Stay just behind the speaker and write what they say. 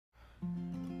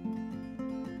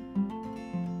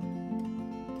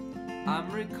I'm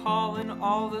recalling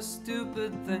all the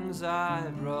stupid things I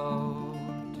wrote.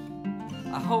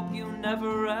 I hope you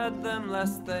never read them,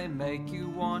 lest they make you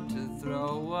want to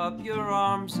throw up your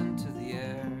arms into the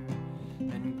air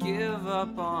and give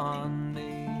up on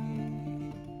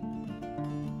me.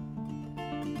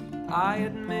 I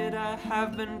admit I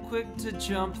have been quick to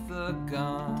jump the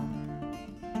gun.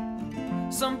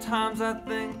 Sometimes I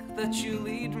think that you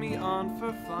lead me on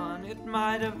for fun. It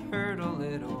might have hurt a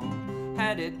little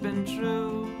had it been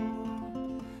true,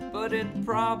 but it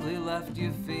probably left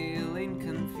you feeling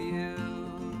confused.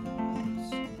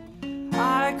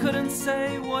 I couldn't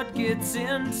say what gets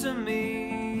into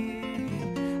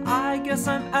me. I guess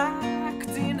I'm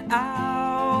acting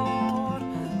out.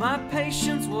 My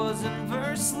patience was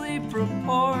inversely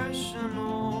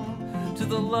proportional to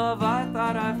the love I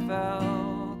thought I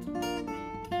felt.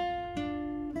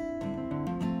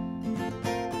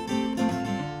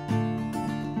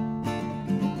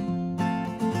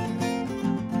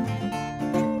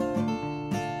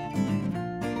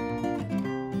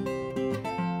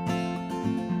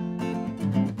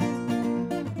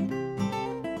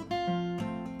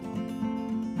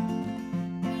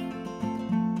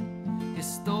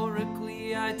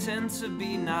 Historically, I tend to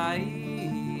be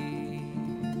naive.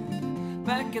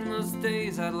 Back in those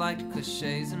days, I liked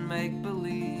cliches and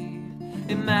make-believe,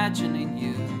 imagining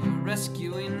you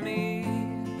rescuing me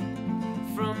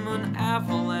from an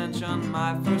avalanche on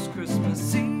my first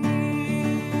Christmas Eve.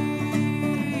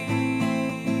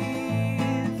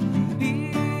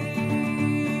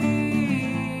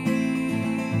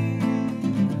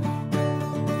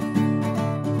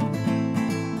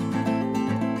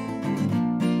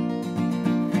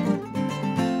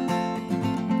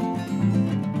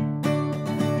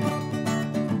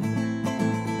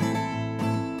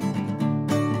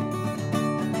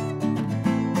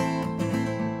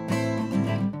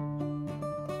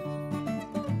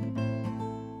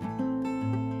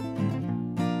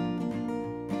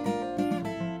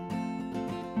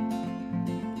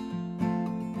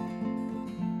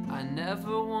 I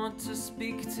never want to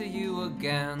speak to you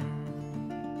again.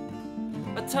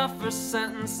 A tougher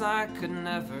sentence I could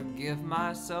never give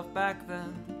myself back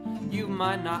then. You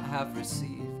might not have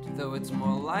received, though it's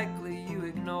more likely you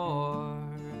ignored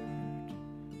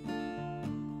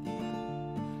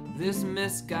this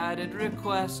misguided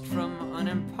request from an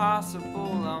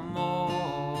impossible amour.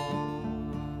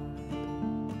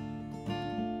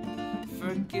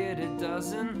 Forget it,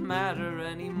 doesn't matter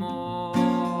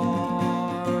anymore.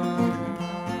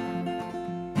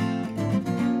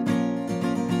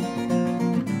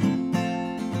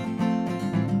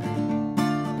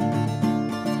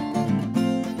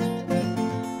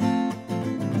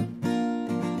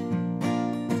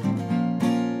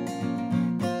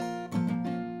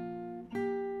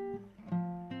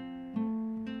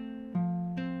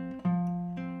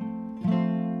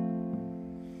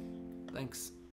 Thanks.